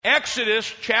Exodus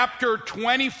chapter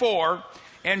 24,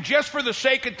 and just for the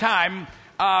sake of time,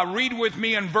 read with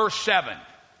me in verse 7.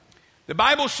 The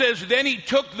Bible says, "Then he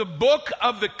took the book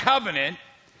of the covenant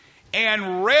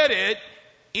and read it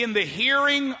in the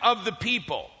hearing of the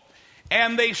people.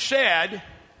 And they said,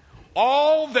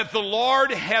 'All that the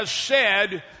Lord has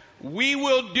said, we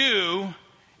will do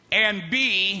and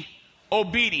be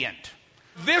obedient.'"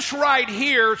 This right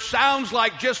here sounds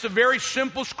like just a very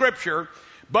simple scripture,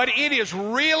 but it is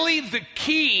really the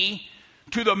key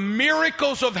to the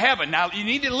miracles of heaven. Now, you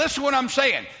need to listen to what I'm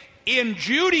saying. In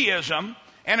Judaism,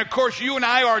 and of course you and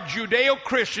I are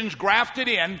Judeo-Christians grafted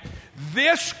in,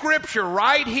 this scripture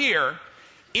right here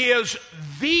is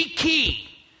the key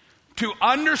to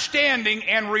understanding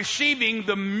and receiving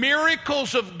the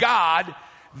miracles of God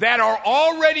that are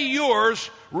already yours,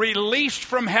 released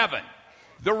from heaven.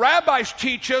 The rabbis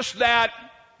teach us that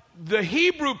the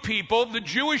Hebrew people, the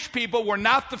Jewish people, were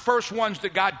not the first ones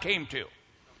that God came to.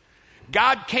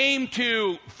 God came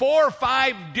to 4 or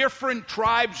 5 different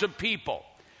tribes of people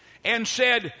and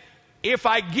said, "If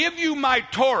I give you my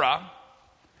Torah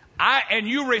and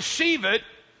you receive it,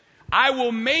 I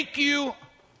will make you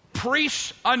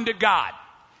priests unto God."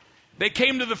 They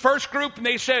came to the first group and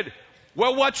they said,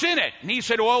 "Well, what's in it?" And he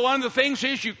said, "Well, one of the things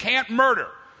is you can't murder."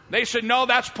 They said, "No,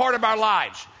 that's part of our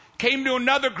lives." Came to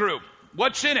another group.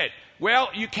 "What's in it?" "Well,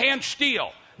 you can't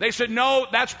steal." They said, "No,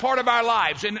 that's part of our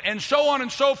lives," and so on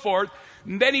and so forth.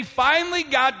 And then he finally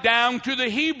got down to the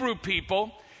Hebrew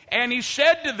people, and he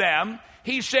said to them,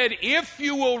 he said, "If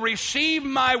you will receive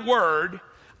my word,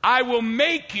 I will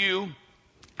make you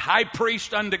high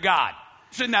priest unto God."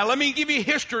 So now let me give you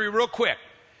history real quick.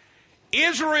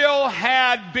 Israel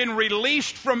had been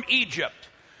released from Egypt.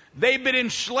 They've been in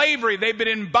slavery. They've been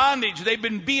in bondage. They've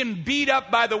been being beat up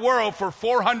by the world for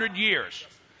 400 years.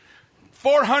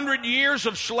 400 years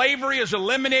of slavery is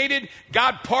eliminated.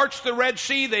 God parts the Red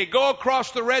Sea. They go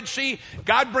across the Red Sea.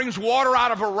 God brings water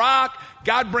out of a rock.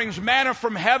 God brings manna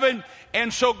from heaven.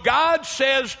 And so God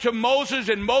says to Moses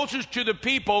and Moses to the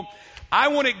people, "I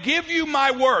want to give you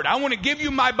my word. I want to give you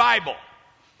my Bible.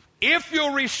 If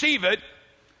you'll receive it,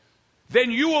 then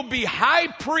you will be high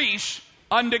priests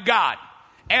unto God."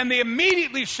 And they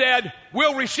immediately said,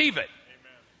 "We'll receive it."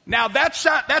 Now, that's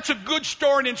a good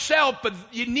story in itself, but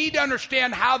you need to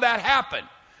understand how that happened.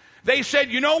 They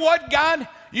said, "You know what, God?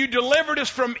 You delivered us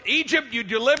from Egypt. You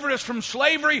delivered us from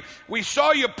slavery. We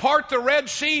saw you part the Red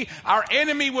Sea. Our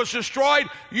enemy was destroyed.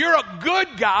 You're a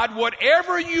good God.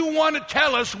 Whatever you want to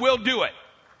tell us, we'll do it."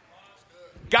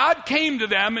 God came to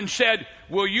them and said,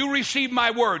 "Will you receive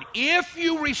my word? If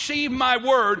you receive my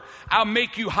word, I'll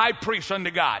make you high priests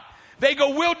unto God." They go,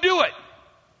 "We'll do it."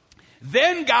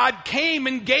 Then God came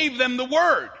and gave them the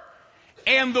word.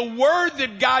 And the word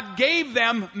that God gave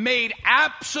them made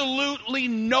absolutely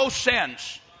no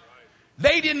sense.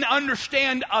 They didn't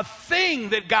understand a thing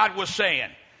that God was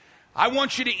saying. "I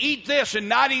want you to eat this and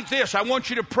not eat this. I want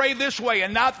you to pray this way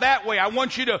and not that way. I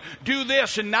want you to do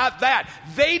this and not that."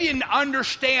 They didn't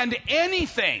understand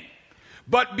anything.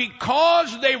 But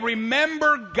because they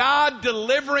remember God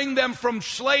delivering them from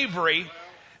slavery,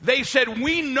 they said,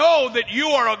 "We know that you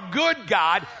are a good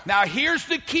God." Now here's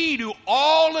the key to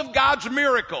all of God's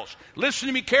miracles. Listen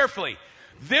to me carefully.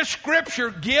 This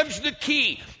scripture gives the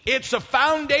key. It's a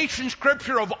foundation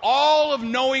scripture of all of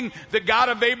knowing the God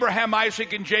of Abraham,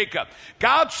 Isaac, and Jacob.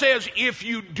 God says, "If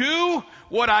you do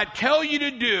what I tell you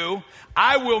to do,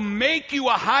 I will make you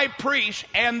a high priest."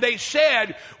 And they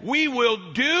said, "We will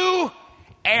do,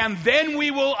 and then we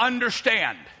will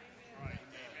understand."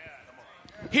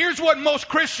 Here's what most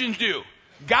Christians do.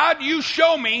 "God, you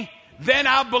show me, then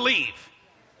I'll believe."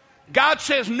 God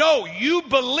says, "No, you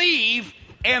believe,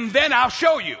 and then I'll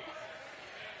show you."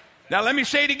 Now let me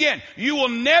say it again. You will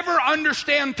never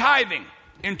understand tithing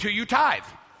until you tithe.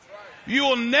 You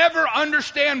will never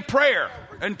understand prayer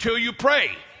until you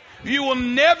pray. You will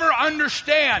never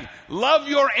understand love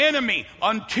your enemy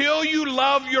until you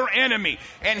love your enemy.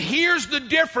 And here's the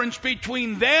difference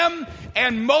between them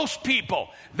and most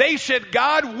people. They said,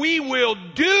 "God, we will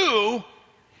do,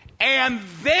 and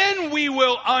then we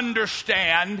will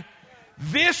understand."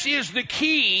 This is the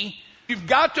key. You've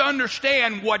got to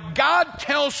understand what God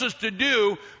tells us to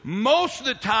do most of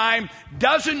the time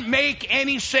doesn't make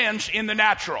any sense in the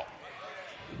natural.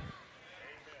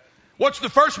 What's the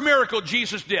first miracle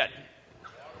Jesus did?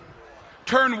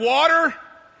 Turn water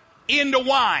into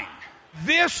wine.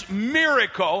 This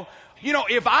miracle,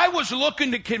 if I was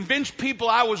looking to convince people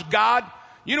I was God,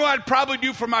 you know what I'd probably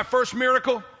do for my first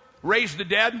miracle? Raise the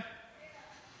dead,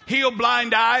 heal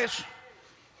blind eyes,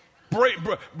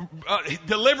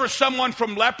 deliver someone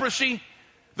from leprosy,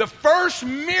 The first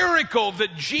miracle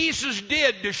that Jesus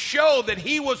did to show that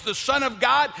he was the Son of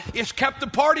God is kept the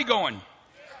party going.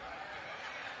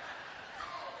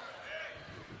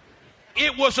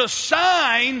 It was a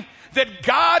sign that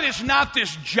God is not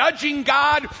this judging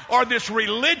God or this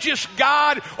religious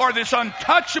God or this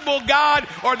untouchable God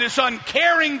or this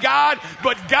uncaring God,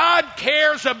 but God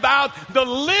cares about the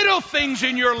little things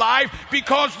in your life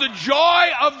because the joy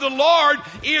of the Lord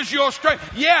is your strength.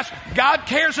 Yes, God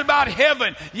cares about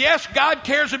heaven. Yes, God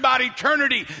cares about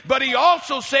eternity, but he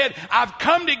also said, I've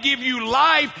come to give you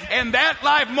life and that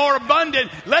life more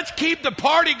abundant. Let's keep the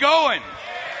party going.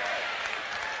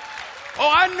 Oh,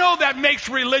 I know that makes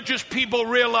religious people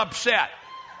real upset.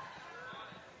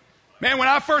 Man, when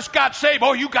I first got saved,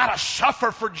 you got to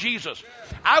suffer for Jesus.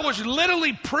 I was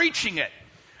literally preaching it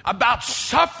about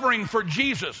suffering for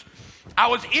Jesus. I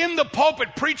was in the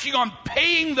pulpit preaching on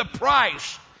paying the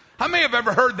price. How many have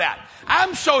ever heard that?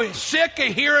 I'm so sick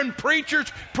of hearing preachers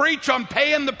preach on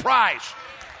paying the price.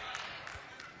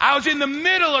 I was in the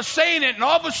middle of saying it, and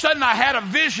all of a sudden I had a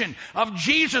vision of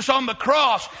Jesus on the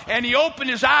cross, and he opened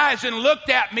his eyes and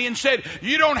looked at me and said,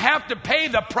 you don't have to pay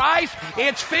the price,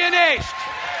 it's finished.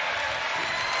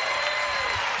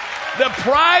 The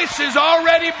price has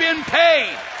already been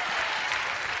paid.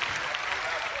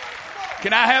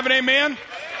 Can I have an amen?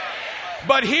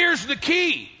 But here's the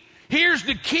key. Here's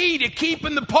the key to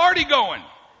keeping the party going.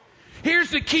 Here's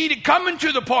the key to coming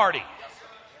to the party.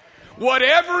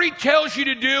 Whatever he tells you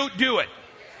to do, do it.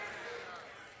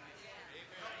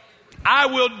 I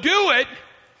will do it,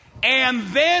 and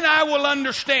then I will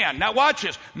understand. Now watch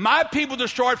this. My people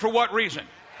destroyed for what reason?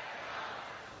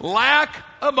 Lack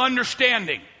of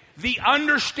understanding. The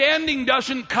understanding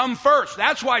doesn't come first.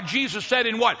 That's why Jesus said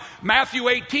in what? Matthew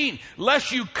 18,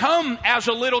 lest you come as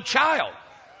a little child,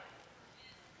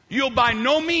 you'll by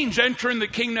no means enter in the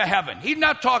kingdom of heaven. He's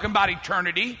not talking about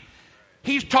eternity.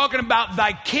 He's talking about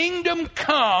thy kingdom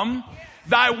come,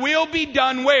 thy will be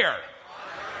done where?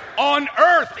 On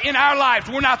earth in our lives,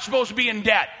 we're not supposed to be in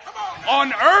debt.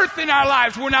 On earth in our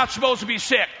lives, we're not supposed to be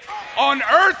sick. On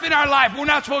earth in our life, we're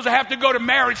not supposed to have to go to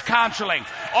marriage counseling.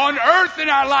 On earth in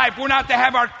our life, we're not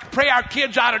to pray our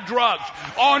kids out of drugs.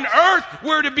 On earth,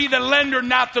 we're to be the lender,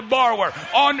 not the borrower.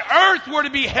 On earth, we're to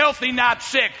be healthy, not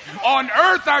sick. On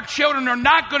earth, our children are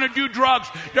not going to do drugs.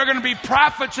 They're going to be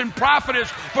prophets and prophetess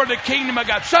for the kingdom of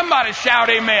God. Somebody shout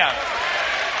amen.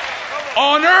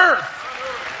 On earth,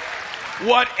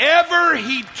 whatever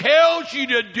he tells you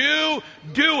to do,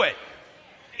 do it.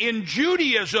 In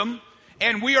Judaism,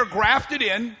 and we are grafted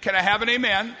in. Can I have an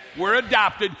amen? We're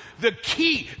adopted. The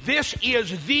key, this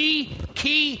is the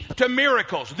key to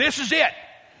miracles. This is it.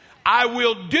 I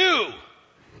will do,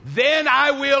 then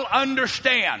I will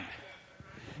understand.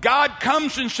 God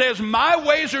comes and says, my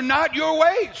ways are not your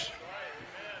ways.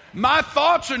 My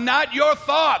thoughts are not your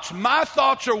thoughts. My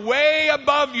thoughts are way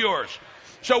above yours.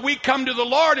 So we come to the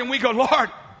Lord and we go, Lord,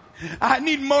 I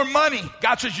need more money.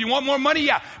 God says, you want more money?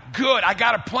 Yeah. Good. I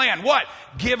got a plan. What?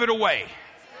 Give it away.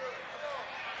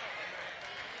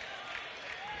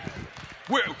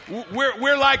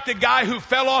 We're like the guy who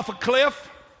fell off a cliff,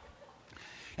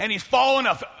 and he's fallen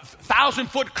a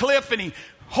 1,000-foot cliff, and he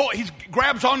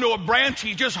grabs onto a branch.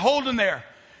 He's just holding there.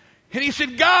 And he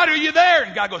said, God, are you there?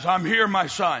 And God goes, I'm here, my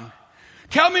son.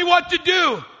 Tell me what to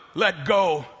do. Let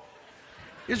go.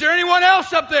 Is there anyone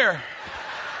else up there?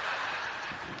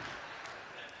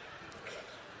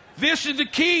 This is the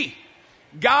key.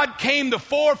 God came to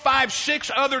 4, 5,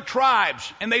 6 other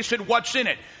tribes, and they said, what's in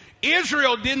it?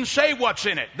 Israel didn't say what's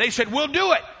in it. They said, we'll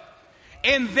do it.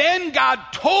 And then God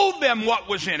told them what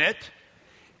was in it.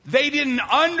 They didn't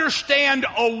understand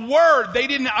a word. They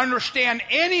didn't understand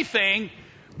anything,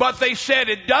 but they said,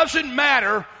 it doesn't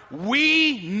matter.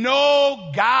 We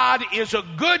know God is a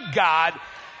good God.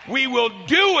 We will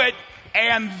do it,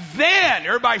 and then,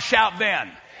 everybody shout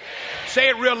then. Say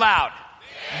it real loud.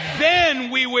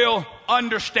 Then we will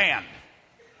understand.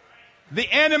 The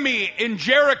enemy in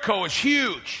Jericho is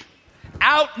huge.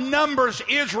 Outnumbers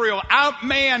Israel,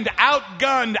 outmanned,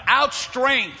 outgunned,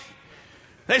 outstrength.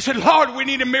 They said, Lord, we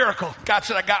need a miracle. God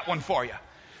said, I got one for you.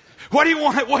 What do you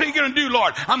want? What are you going to do,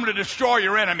 Lord? I'm going to destroy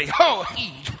your enemy. Oh,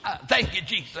 thank you,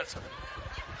 Jesus.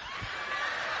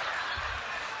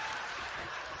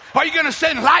 Are you going to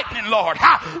send lightning, Lord?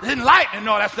 Send lightning?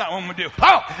 No, that's not what I'm going to do.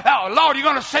 Oh, Lord, you're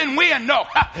going to send wind? No.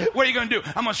 What are you going to do?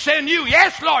 I'm going to send you.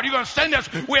 Yes, Lord, you're going to send us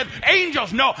with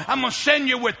angels? No, I'm going to send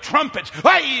you with trumpets.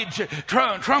 Hey,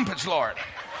 trumpets, Lord.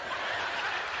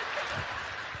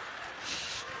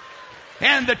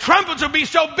 And the trumpets will be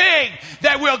so big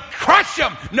that we'll crush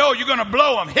them. No, you're going to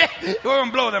blow them. We're going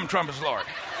to blow them trumpets, Lord.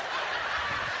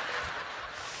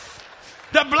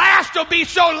 The blast will be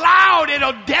so loud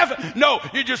it'll No,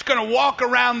 you're just going to walk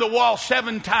around the wall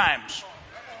 7 times.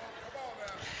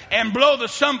 And blow the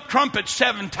trumpet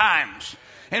 7 times.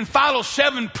 And follow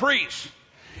 7 priests.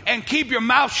 And keep your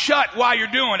mouth shut while you're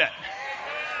doing it.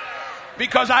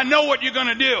 Because I know what you're going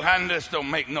to do. And this don't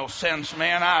make no sense,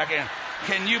 man.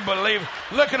 Can you believe?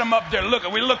 Look at them up there.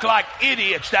 Look, we look like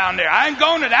idiots down there. I ain't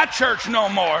going to that church no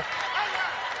more.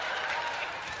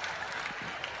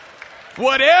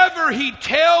 Whatever he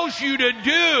tells you to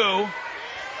do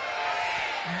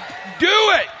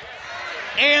it.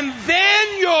 And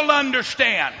then you'll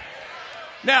understand.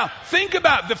 Now, think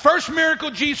about it. The first miracle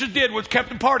Jesus did was kept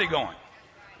the party going.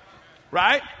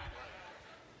 Right?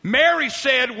 Mary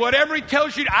said, whatever he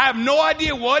tells you, I have no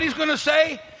idea what he's going to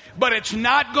say, but it's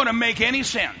not going to make any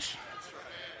sense.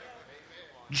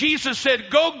 Jesus said,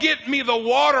 go get me the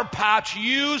water pots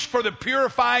used for the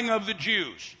purifying of the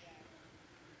Jews.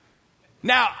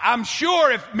 Now, I'm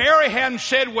sure if Mary hadn't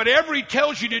said, whatever he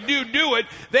tells you to do it,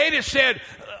 they'd have said,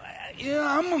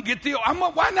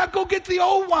 why not go get the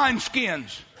old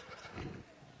wineskins?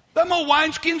 Them old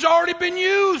wineskins already been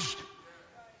used.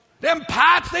 Them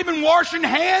pots, they've been washing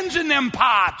hands in them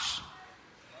pots.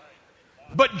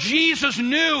 But Jesus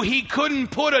knew he couldn't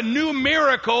put a new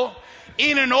miracle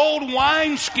in an old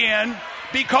wineskin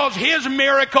because his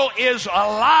miracle is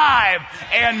alive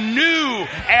and new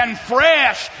and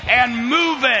fresh and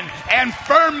moving and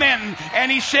fermenting.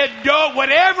 And he said,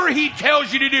 whatever he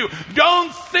tells you to do,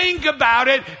 don't think about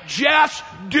it, just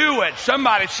do it.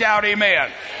 Somebody shout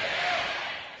amen.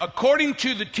 According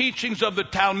to the teachings of the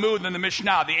Talmud and the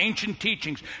Mishnah, the ancient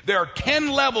teachings, there are 10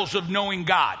 levels of knowing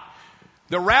God.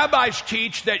 The rabbis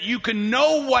teach that you can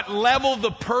know what level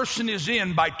the person is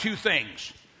in by 2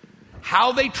 things.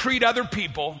 How they treat other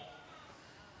people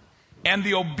and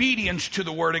the obedience to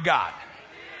the Word of God.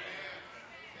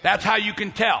 That's how you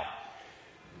can tell.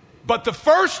 But the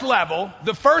first level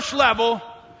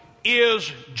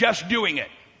is just doing it.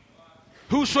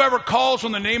 Whosoever calls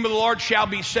on the name of the Lord shall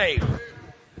be saved.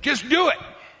 Just do it.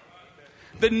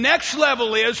 The next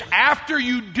level is after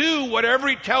you do whatever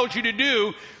he tells you to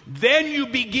do, then you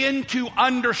begin to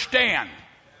understand.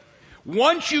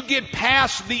 Once you get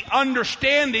past the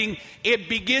understanding, it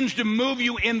begins to move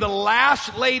you in the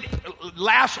last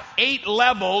 8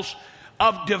 levels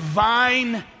of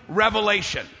divine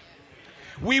revelation.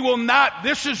 We will not,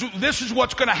 this is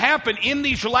what's going to happen in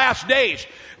these last days.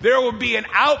 There will be an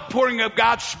outpouring of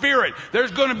God's Spirit.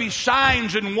 There's going to be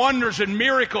signs and wonders and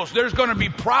miracles. There's going to be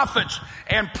prophets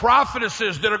and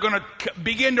prophetesses that are going to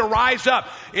begin to rise up.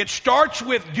 It starts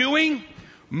with doing,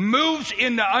 moves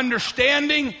into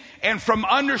understanding, and from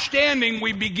understanding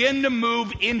we begin to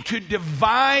move into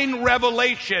divine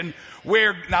revelation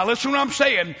where, now listen to what I'm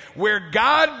saying, where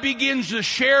God begins to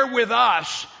share with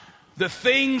us the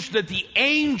things that the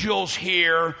angels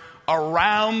hear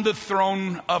around the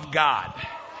throne of God.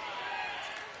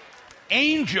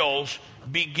 Angels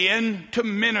begin to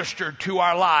minister to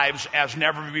our lives as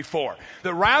never before.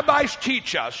 The rabbis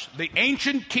teach us, the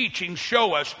ancient teachings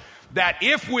show us that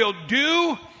if we'll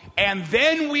do and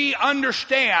then we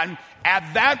understand,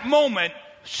 at that moment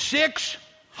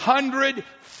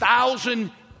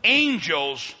 600,000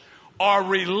 angels are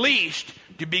released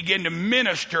to begin to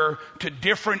minister to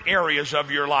different areas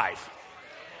of your life.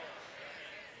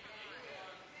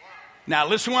 Now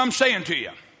listen to what I'm saying to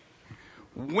you.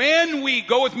 When we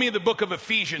go with me to the book of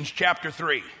Ephesians chapter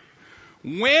 3,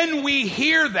 when we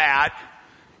hear that,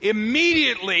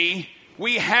 immediately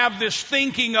we have this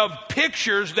thinking of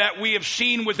pictures that we have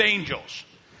seen with angels.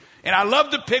 And I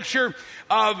love the picture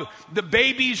of the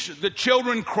babies, the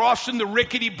children crossing the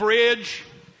rickety bridge.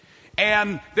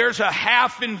 And there's a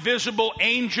half invisible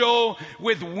angel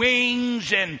with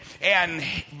wings and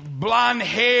blonde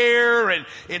hair, and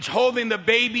it's holding the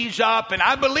babies up. And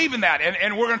I believe in that.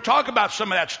 And we're going to talk about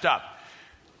some of that stuff.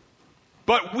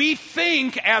 But we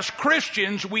think, as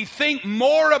Christians, we think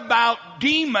more about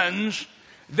demons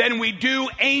than we do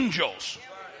angels.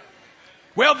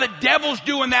 Well, the devil's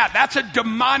doing that. That's a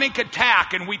demonic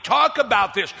attack. And we talk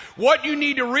about this. What you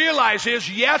need to realize is,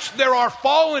 yes, there are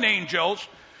fallen angels,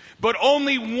 but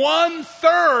only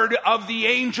 1/3 of the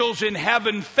angels in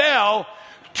heaven fell.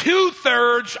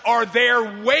 2/3 are there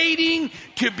waiting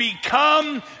to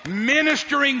become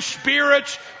ministering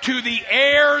spirits to the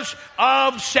heirs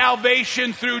of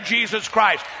salvation through Jesus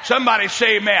Christ. Somebody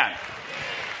say amen.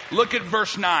 Look at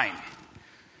verse 9.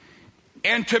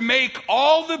 And to make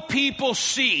all the people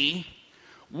see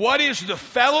what is the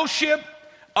fellowship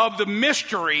of the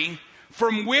mystery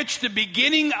from which the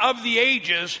beginning of the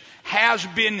ages has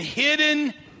been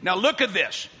hidden. Now look at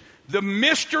this. The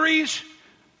mysteries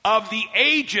of the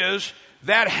ages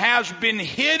that has been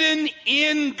hidden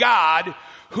in God,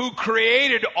 who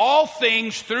created all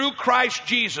things through Christ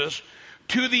Jesus,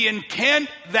 to the intent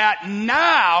that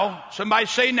now, somebody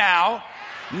say now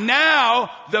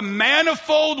the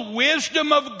manifold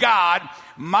wisdom of God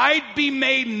might be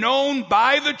made known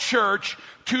by the church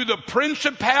to the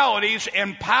principalities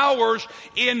and powers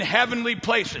in heavenly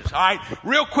places. All right,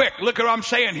 real quick, look at what I'm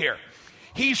saying here.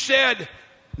 He said,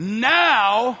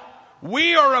 now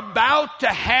we are about to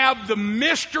have the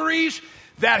mysteries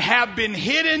that have been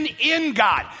hidden in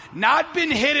God. Not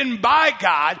been hidden by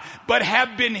God, but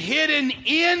have been hidden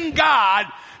in God,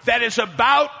 that is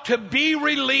about to be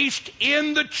released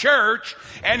in the church.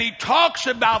 And he talks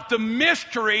about the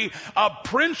mystery of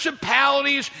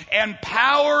principalities and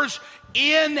powers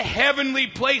in heavenly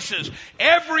places.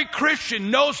 Every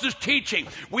Christian knows this teaching.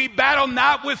 We battle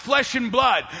not with flesh and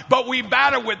blood, but we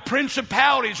battle with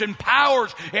principalities and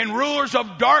powers and rulers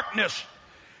of darkness.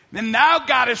 And now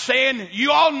God is saying,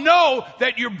 you all know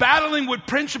that you're battling with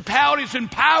principalities and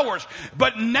powers,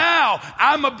 but now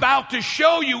I'm about to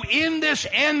show you in this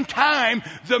end time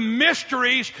the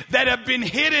mysteries that have been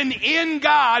hidden in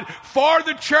God for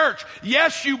the church.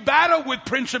 Yes, you battle with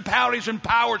principalities and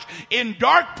powers in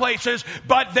dark places,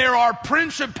 but there are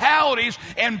principalities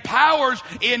and powers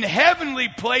in heavenly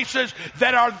places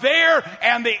that are there,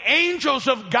 and the angels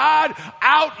of God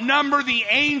outnumber the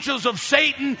angels of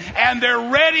Satan, and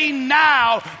they're ready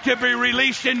now to be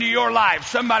released into your life.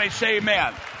 Somebody say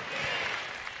amen.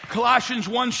 Colossians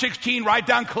 1:16, write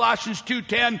down Colossians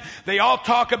 2:10. They all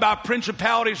talk about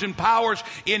principalities and powers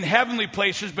in heavenly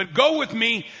places, but go with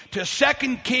me to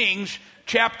 2 Kings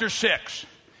chapter 6.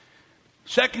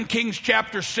 2 Kings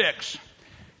chapter 6.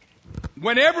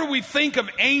 Whenever we think of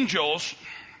angels,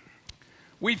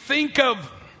 we think of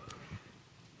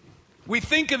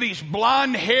these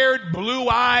blonde-haired,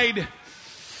 blue-eyed,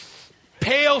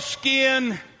 pale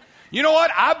skin. You know what?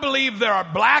 I believe there are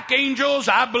black angels.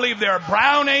 I believe there are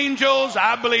brown angels.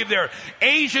 I believe there are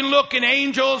Asian looking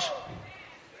angels.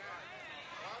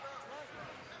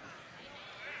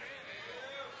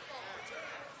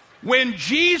 When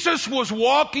Jesus was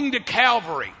walking to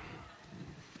Calvary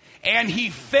and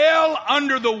he fell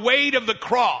under the weight of the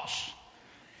cross,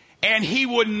 and he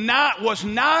was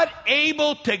not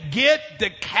able to get to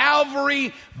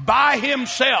Calvary by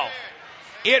himself.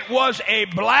 It was a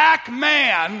black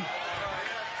man.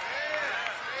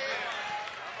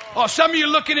 Oh, some of you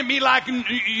looking at me like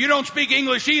you don't speak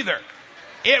English either.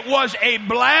 It was a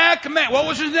black man. What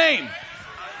was his name?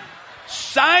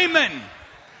 Simon.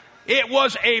 It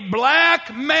was a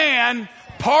black man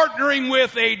partnering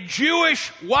with a Jewish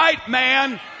white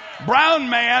man, brown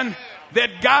man,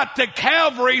 that got to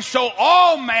Calvary so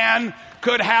all men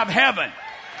could have heaven.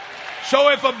 So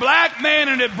if a black man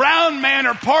and a brown man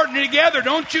are partnering together,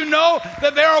 don't you know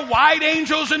that there are white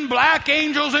angels and black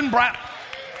angels and brown?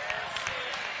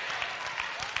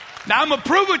 Now I'm going to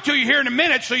prove it to you here in a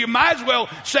minute, so you might as well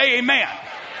say amen.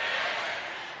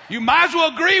 You might as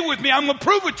well agree with me. I'm going to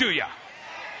prove it to you.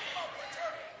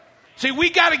 See, we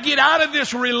got to get out of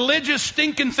this religious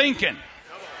stinking thinking.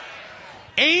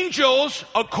 Angels,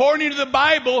 according to the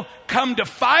Bible, come to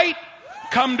fight,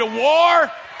 come to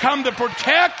war, come to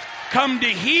protect, come to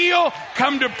heal,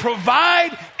 come to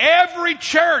provide. Every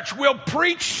church will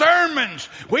preach sermons.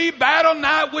 We battle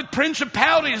not with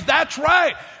principalities. That's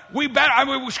right. We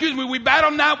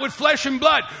battle not with flesh and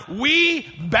blood. We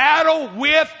battle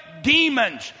with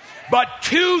demons. But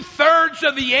 2/3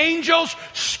 of the angels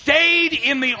stayed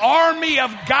in the army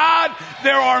of God.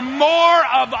 There are more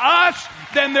of us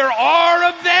than there are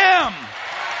of them.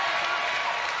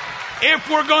 If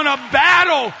we're going to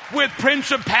battle with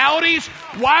principalities,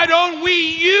 why don't we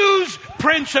use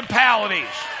principalities?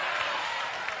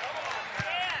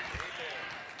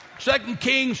 2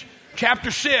 Kings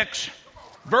chapter 6,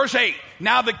 verse 8.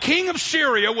 Now the king of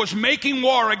Syria was making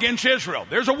war against Israel.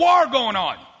 There's a war going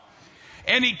on.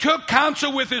 And he took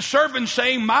counsel with his servants,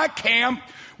 saying, my camp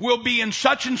will be in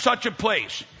such and such a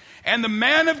place. And the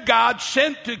man of God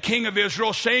sent to the king of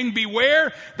Israel, saying,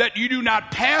 beware that you do not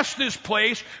pass this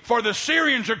place, for the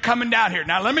Syrians are coming down here.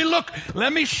 Now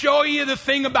let me show you the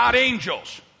thing about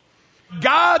angels.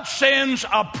 God sends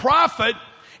a prophet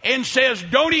and says,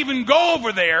 don't even go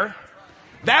over there.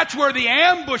 That's where the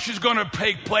ambush is going to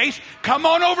take place. Come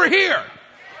on over here.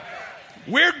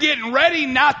 We're getting ready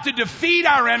not to defeat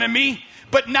our enemy,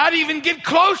 but not even get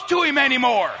close to him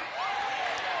anymore.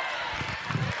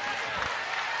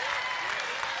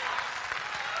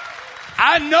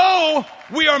 I know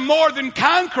we are more than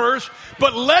conquerors,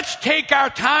 but let's take our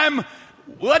time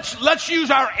Let's use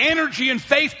our energy and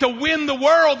faith to win the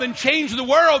world and change the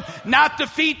world, not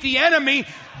defeat the enemy.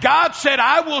 God said,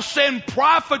 I will send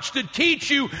prophets to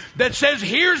teach you that says,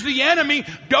 here's the enemy.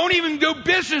 Don't even do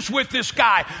business with this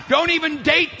guy. Don't even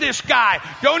date this guy.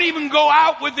 Don't even go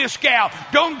out with this gal.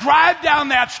 Don't drive down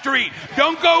that street.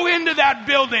 Don't go into that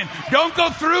building. Don't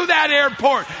go through that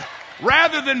airport.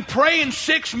 Rather than praying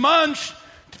 6 months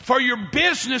for your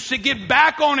business to get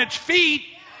back on its feet,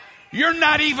 you're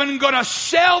not even going to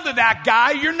sell to that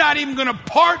guy. You're not even going to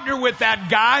partner with that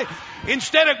guy.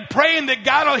 Instead of praying that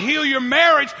God will heal your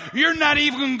marriage, you're not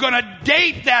even going to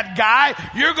date that guy.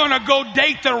 You're going to go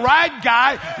date the right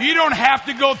guy. You don't have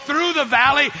to go through the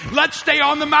valley. Let's stay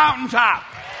on the mountaintop.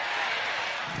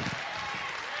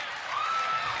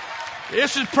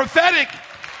 This is prophetic.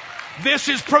 This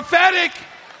is prophetic.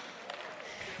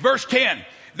 Verse 10.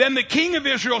 Then the king of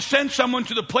Israel sent someone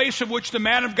to the place of which the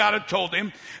man of God had told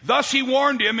him. Thus he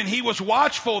warned him, and he was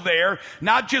watchful there,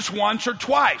 not just once or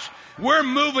twice. We're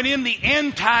moving in the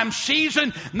end time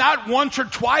season, not once or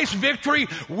twice victory.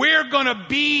 We're going to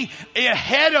be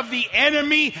ahead of the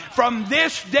enemy from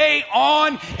this day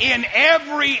on in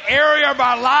every area of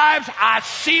our lives. I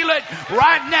seal it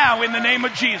right now in the name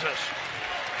of Jesus.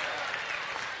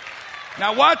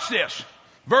 Now watch this.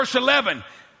 Verse 11.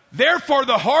 Therefore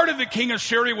the heart of the king of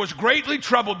Syria was greatly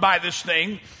troubled by this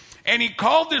thing, and he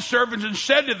called his servants and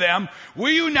said to them, will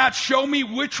you not show me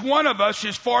which one of us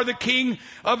is for the king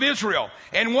of Israel?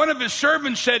 And one of his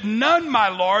servants said, none, my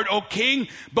lord, O king,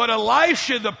 but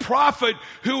Elisha the prophet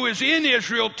who is in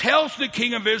Israel tells the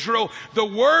king of Israel the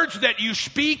words that you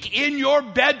speak in your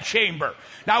bedchamber.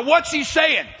 Now what's he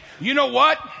saying? You know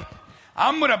what?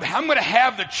 I'm gonna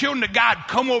have the children of God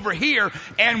come over here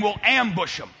and we'll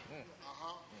ambush them.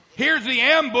 Here's the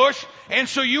ambush, and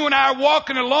so you and I are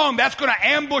walking along. That's going to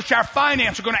ambush our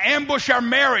finances, going to ambush our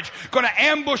marriage, going to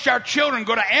ambush our children,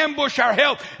 going to ambush our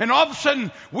health. And all of a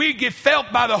sudden, we get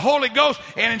felt by the Holy Ghost,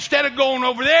 and instead of going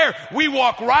over there, we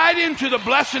walk right into the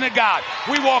blessing of God.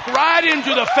 We walk right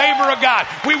into the favor of God.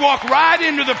 We walk right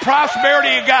into the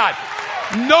prosperity of God.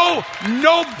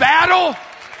 No battle,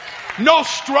 no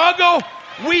struggle.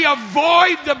 We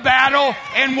avoid the battle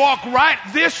and walk right.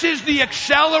 This is the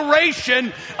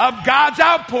acceleration of God's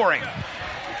outpouring.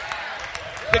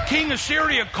 The king of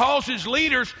Syria calls his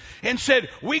leaders and said,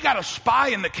 we got a spy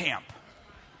in the camp.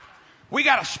 We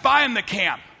got a spy in the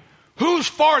camp. Who's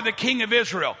for the king of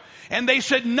Israel? And they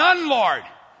said, none, Lord.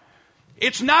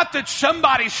 It's not that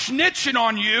somebody's snitching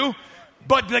on you,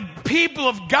 but the people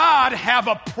of God have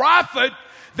a prophet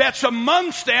that's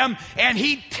amongst them, and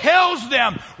he tells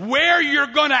them where you're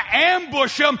going to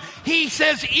ambush them. He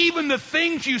says even the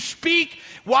things you speak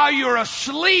while you're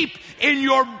asleep in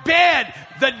your bed,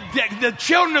 the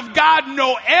children of God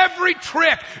know every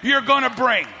trick you're going to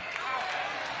bring.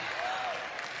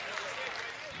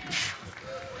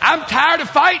 I'm tired of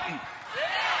fighting.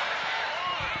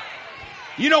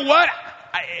 You know what?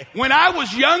 When I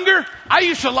was younger, I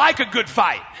used to like a good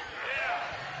fight.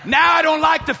 Now I don't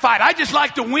like to fight. I just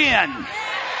like to win.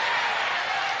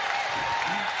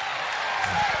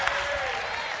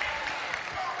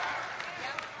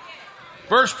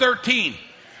 Verse 13.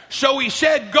 So he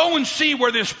said, go and see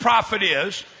where this prophet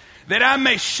is, that I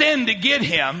may send to get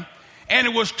him. And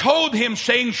it was told him,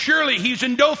 saying, surely he's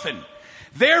in Dothan.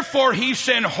 Therefore he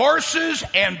sent horses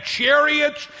and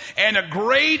chariots and a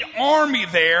great army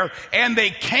there, and they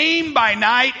came by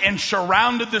night and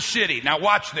surrounded the city. Now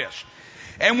watch this.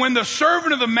 And when the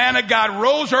servant of the man of God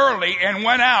rose early and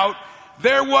went out,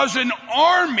 there was an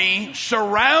army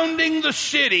surrounding the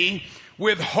city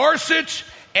with horses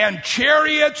and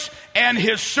chariots. And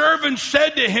his servant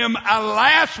said to him,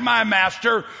 alas, my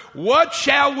master, what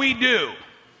shall we do?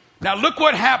 Now look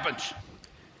what happens.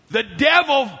 The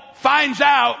devil finds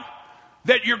out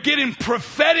that you're getting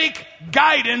prophetic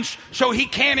guidance, so he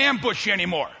can't ambush you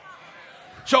anymore.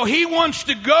 So he wants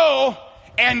to go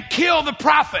and kill the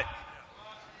prophet.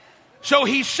 So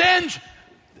he sends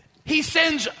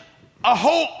a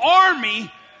whole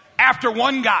army after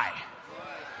one guy.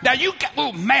 Now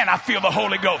oh man, I feel the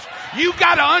Holy Ghost. You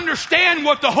got to understand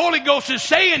what the Holy Ghost is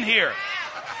saying here.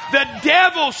 The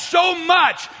devil so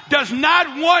much does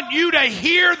not want you to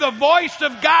hear the voice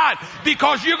of God,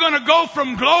 because you're going to go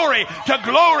from glory to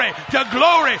glory to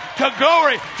glory to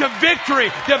glory to victory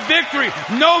to victory.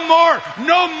 No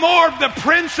more the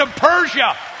Prince of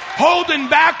Persia holding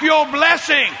back your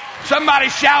blessing. Somebody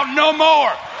shout, no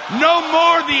more. No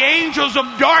more the angels of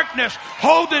darkness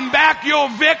holding back your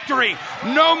victory.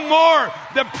 No more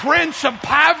the prince of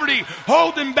poverty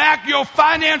holding back your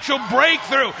financial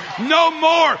breakthrough. No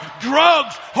more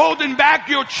drugs holding back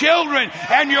your children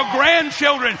and your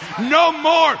grandchildren. No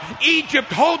more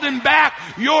Egypt holding back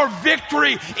your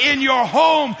victory in your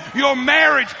home, your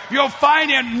marriage, your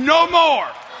finance. No more.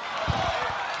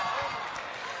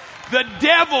 The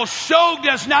devil so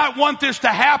does not want this to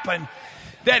happen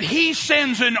that he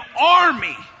sends an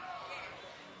army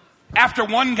after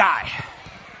one guy.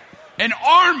 An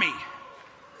army.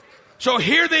 So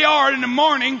here they are in the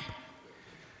morning.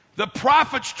 The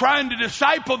prophet's trying to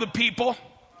disciple the people.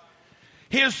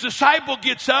 His disciple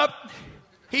gets up.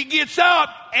 He gets up,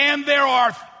 and there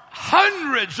are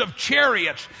hundreds of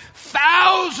chariots,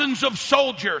 thousands of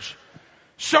soldiers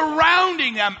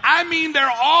surrounding them. I mean,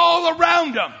 they're all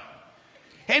around them.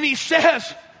 And he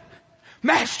says,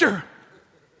 Master,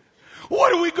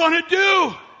 what are we going to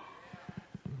do?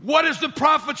 What does the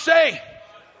prophet say?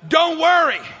 Don't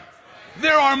worry.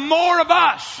 There are more of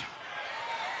us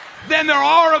than there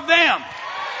are of them.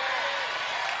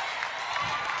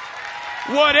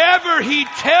 Whatever he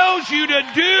tells you to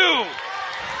do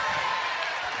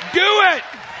it.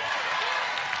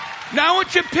 Now I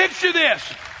want you to picture this.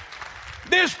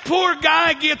 This poor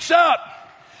guy gets up.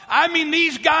 I mean,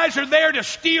 these guys are there to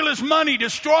steal his money,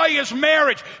 destroy his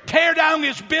marriage, tear down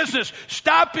his business,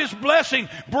 stop his blessing,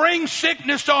 bring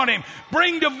sickness on him,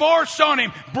 bring divorce on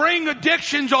him, bring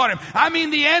addictions on him. I mean,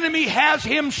 the enemy has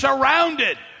him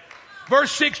surrounded.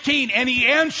 Verse 16, and he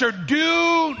answered,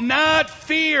 do not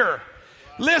fear.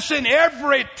 Listen,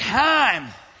 every time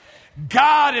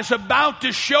God is about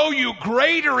to show you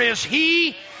greater is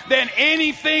he than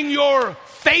anything you're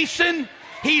facing,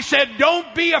 he said,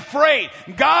 don't be afraid.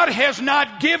 God has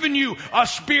not given you a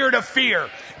spirit of fear.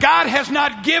 God has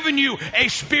not given you a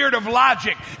spirit of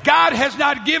logic. God has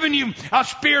not given you a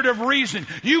spirit of reason.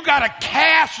 You got to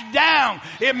cast down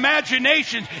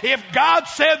imaginations. If God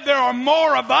said there are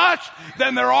more of us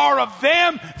than there are of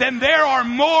them, then there are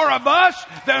more of us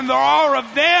than there are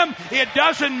of them. It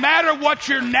doesn't matter what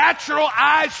your natural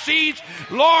eye sees.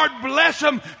 Lord bless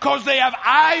them, because they have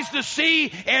eyes to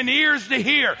see and ears to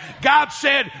hear. God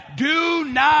said, do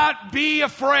not be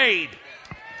afraid.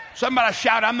 Somebody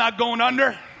shout, I'm not going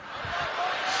under.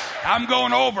 I'm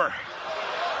going over.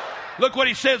 Look what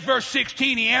he says, verse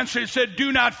 16. He answered and said,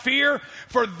 do not fear,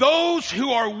 for those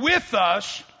who are with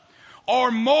us are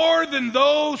more than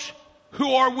those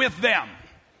who are with them.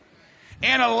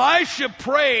 And Elisha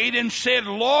prayed and said,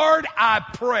 Lord, I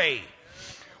pray,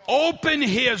 open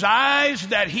his eyes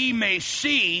that he may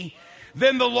see.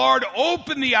 Then the Lord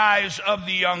opened the eyes of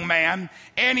the young man,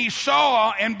 and he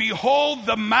saw, and behold,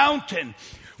 the mountain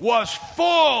was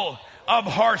full of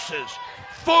horses,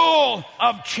 full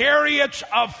of chariots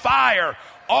of fire,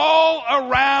 all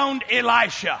around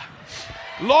Elisha.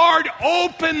 Lord,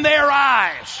 open their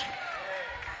eyes.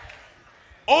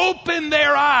 Open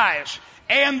their eyes.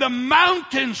 And the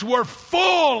mountains were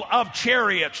full of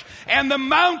chariots, and the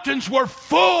mountains were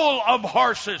full of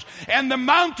horses, and the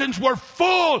mountains were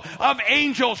full of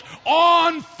angels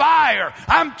on fire.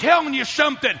 I'm telling you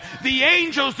something. The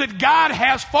angels that God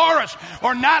has for us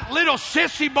are not little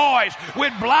sissy boys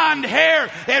with blonde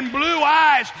hair and blue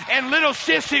eyes and little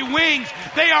sissy wings.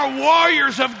 They are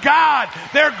warriors of God.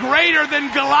 They're greater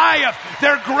than Goliath.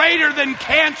 They're greater than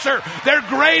cancer. They're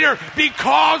greater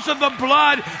because of the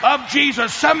blood of Jesus.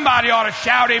 Somebody ought to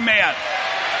shout amen.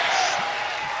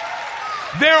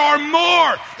 There are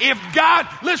more. If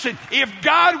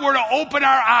God were to open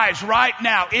our eyes right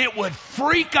now, it would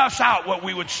freak us out what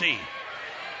we would see.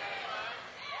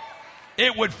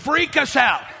 It would freak us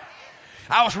out.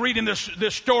 I was reading this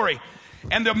story,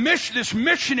 and this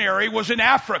missionary was in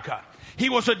Africa.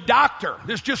 He was a doctor.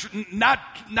 This just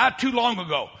not too long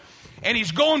ago. And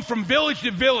he's going from village to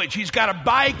village. He's got a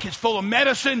bike. It's full of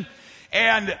medicine.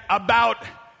 And about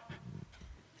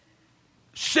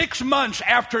 6 months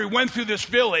after he went through this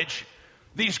village,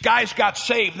 these guys got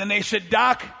saved. And they said,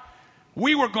 Doc,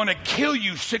 we were going to kill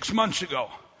you 6 months ago.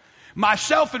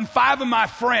 Myself and 5 of my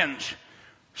friends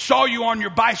saw you on your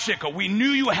bicycle. We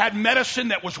knew you had medicine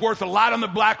that was worth a lot on the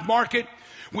black market.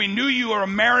 We knew you were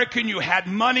American. You had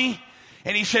money.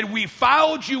 And he said, we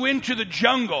followed you into the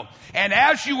jungle, and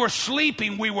as you were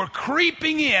sleeping, we were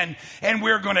creeping in, and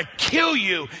we were going to kill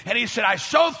you. And he said, I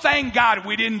so thank God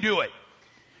we didn't do it.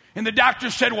 And the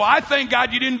doctor said, well, I thank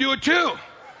God you didn't do it too.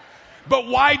 But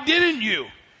why didn't you?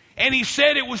 And he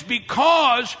said it was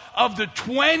because of the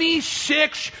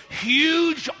 26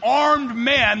 huge armed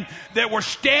men that were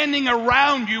standing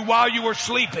around you while you were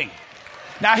sleeping.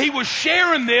 Now, he was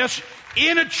sharing this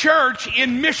in a church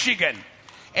in Michigan.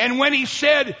 And when he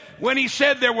said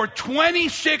there were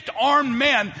 26 armed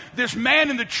men, this man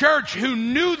in the church who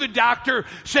knew the doctor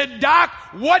said, "Doc,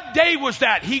 what day was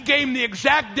that?" He gave him the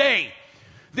exact day.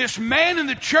 This man in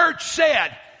the church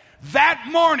said, "That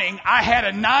morning I had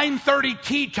a 9:30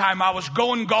 tee time. I was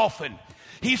going golfing."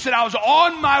 He said, "I was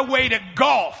on my way to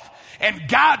golf, and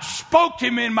God spoke to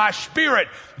me in my spirit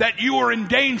that you were in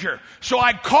danger. So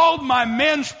I called my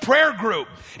men's prayer group."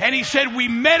 And he said, "We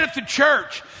met at the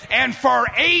church, and for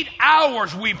 8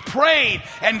 hours we prayed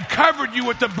and covered you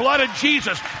with the blood of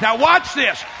Jesus." Now watch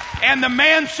this. And the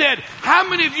man said, "How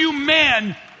many of you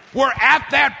men were at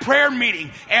that prayer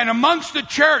meeting?" And amongst the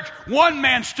church, one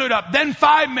man stood up, then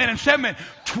 5 men and 7 men.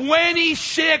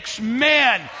 26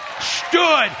 men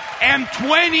stood, and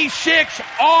 26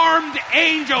 armed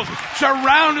angels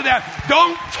surrounded them.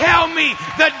 Don't tell me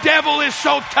the devil is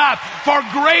so tough, for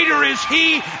greater is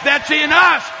he that's in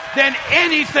us than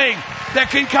anything that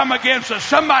can come against us.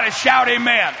 Somebody shout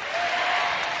amen.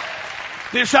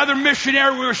 This other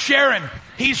missionary we were sharing,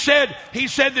 he said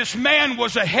this man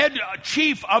was a head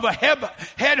chief of a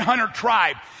headhunter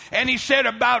tribe. And he said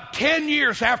about 10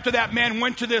 years after that man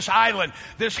went to this island,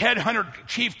 this headhunter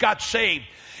chief got saved.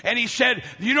 And he said,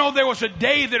 "You know, there was a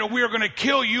day that we were going to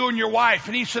kill you and your wife."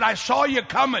 And he said, "I saw you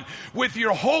coming with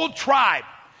your whole tribe."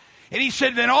 And he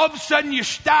said, "Then all of a sudden you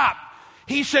stopped."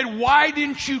 He said, "Why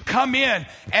didn't you come in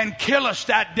and kill us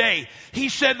that day?" He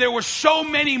said, "There were so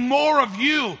many more of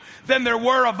you than there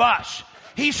were of us."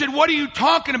 He said, "What are you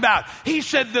talking about?" He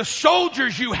said, "The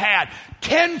soldiers you had,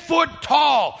 10 foot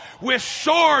tall, with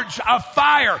swords of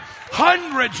fire,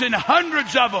 hundreds and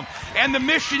hundreds of them." And the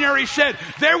missionary said,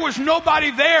 "There was nobody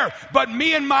there but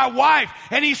me and my wife."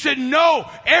 And he said, "No,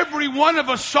 every one of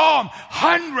us saw them,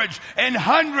 hundreds and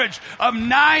hundreds of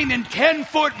 9 and 10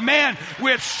 foot men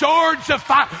with swords of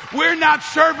fire." We're not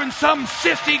serving some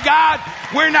sissy God.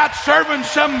 We're not serving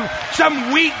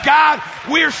some weak God.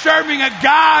 We're serving a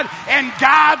God, and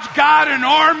God's got an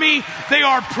army. They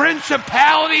are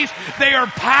principalities. They are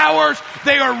powers.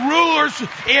 They are rulers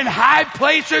in high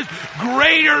places.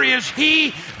 Greater is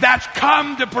he that's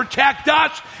come to protect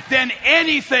us than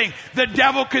anything the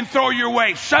devil can throw your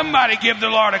way. Somebody give the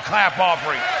Lord a clap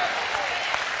offering.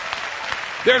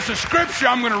 There's a scripture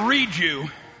I'm going to read you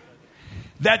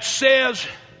that says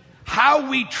how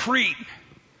we treat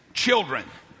children.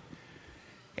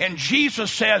 And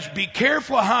Jesus says, "Be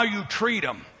careful how you treat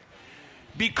them,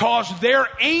 because their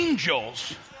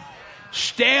angels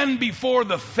stand before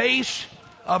the face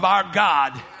of our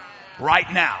God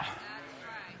right now."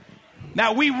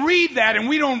 Now we read that and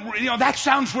we don't, that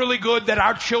sounds really good that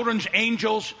our children's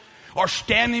angels are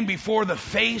standing before the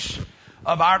face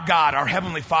of our God, our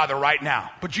Heavenly Father right now.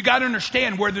 But you got to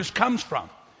understand where this comes from.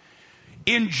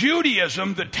 In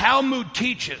Judaism, the Talmud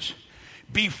teaches,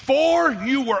 before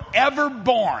you were ever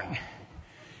born,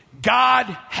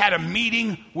 God had a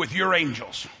meeting with your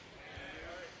angels.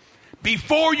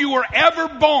 Before you were ever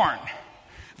born,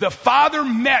 the Father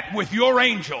met with your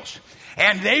angels,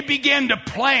 and they began to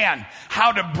plan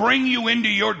how to bring you into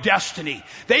your destiny.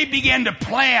 They began to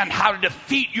plan how to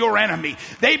defeat your enemy.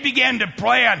 They began to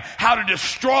plan how to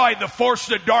destroy the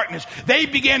forces of darkness. They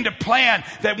began to plan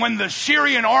that when the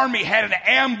Syrian army had an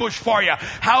ambush for you,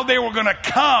 how they were going to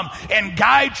come and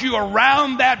guide you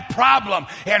around that problem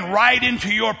and right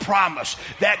into your promise.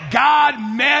 That God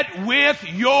met with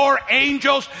your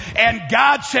angels, and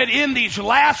God said, "In these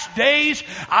last days,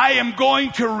 I am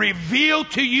going to reveal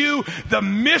to you the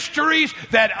mysteries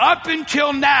that up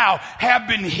until now have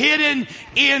been hidden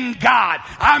in God."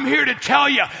 I'm here to tell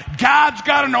you, God's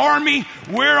got an army.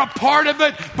 We're a part of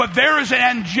it, but there is an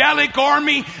angelic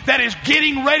army that is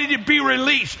getting ready to be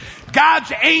released.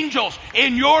 God's angels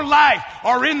in your life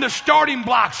are in the starting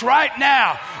blocks right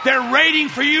now. They're waiting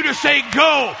for you to say,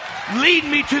 "Go. Lead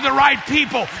me to the right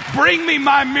people. Bring me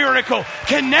my miracle.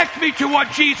 Connect me to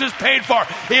what Jesus paid for."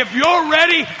 If you're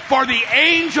ready for the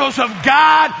angels of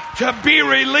God to be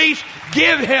released,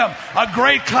 give him a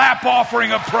great clap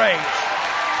offering of praise.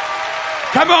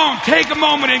 Come on, take a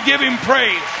moment and give him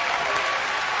praise.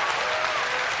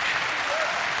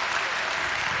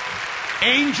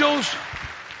 Angels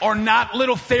are not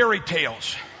little fairy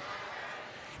tales.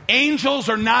 Angels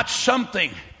are not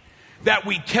something that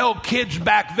we tell kids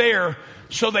back there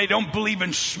so they don't believe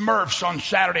in Smurfs on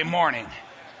Saturday morning.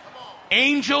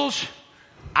 Angels,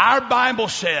 our Bible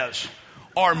says,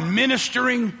 are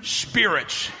ministering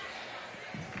spirits.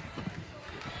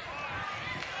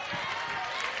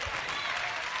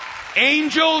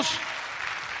 Angels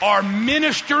are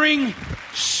ministering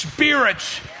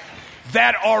spirits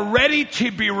that are ready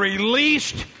to be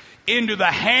released into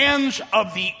the hands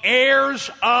of the heirs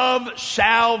of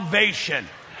salvation.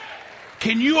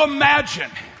 Can you imagine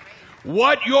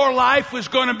what your life is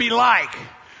going to be like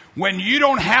when you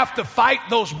don't have to fight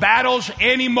those battles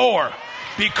anymore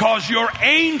because your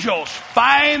angels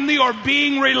finally are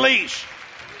being released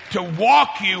to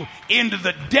walk you into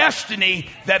the destiny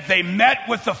that they met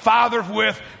with the Father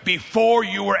with before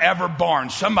you were ever born?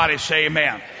 Somebody say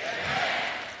amen.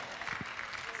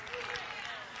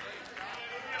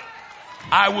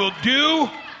 I will do,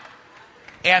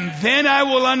 and then I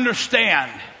will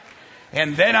understand,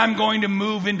 and then I'm going to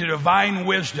move into divine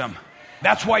wisdom.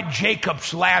 That's why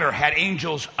Jacob's ladder had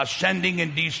angels ascending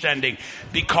and descending,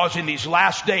 because in these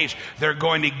last days, they're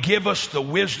going to give us the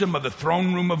wisdom of the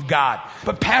throne room of God.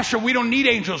 But Pastor, we don't need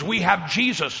angels. We have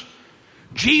Jesus.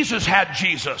 Jesus had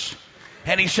Jesus.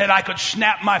 And he said, I could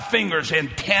snap my fingers and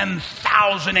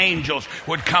 10,000 angels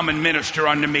would come and minister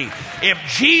unto me. If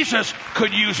Jesus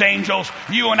could use angels,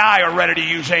 you and I are ready to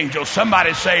use angels.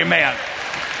 Somebody say amen.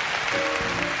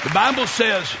 The Bible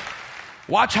says,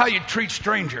 watch how you treat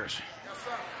strangers.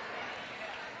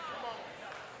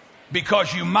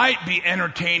 Because you might be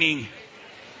entertaining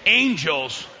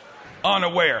angels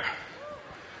unaware.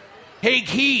 Take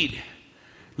heed,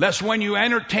 lest when you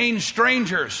entertain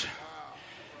strangers,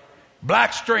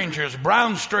 black strangers,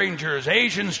 brown strangers,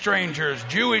 Asian strangers,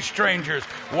 Jewish strangers,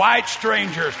 white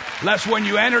strangers, lest when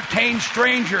you entertain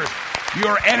strangers,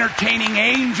 you're entertaining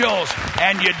angels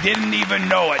and you didn't even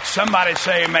know it. Somebody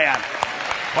say amen.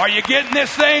 Are you getting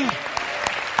this thing?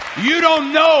 You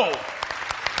don't know.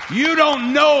 You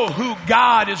don't know who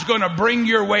God is going to bring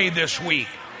your way this week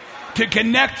to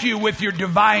connect you with your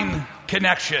divine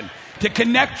connection, to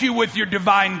connect you with your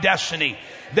divine destiny.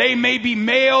 They may be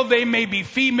male, they may be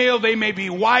female, they may be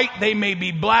white, they may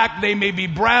be black, they may be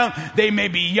brown, they may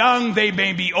be young, they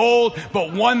may be old.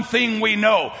 But one thing we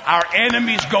know, our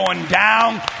enemy's going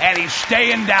down and he's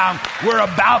staying down. We're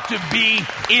about to be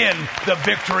in the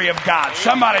victory of God.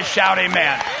 Somebody shout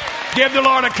amen. Give the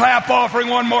Lord a clap offering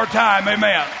one more time.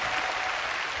 Amen.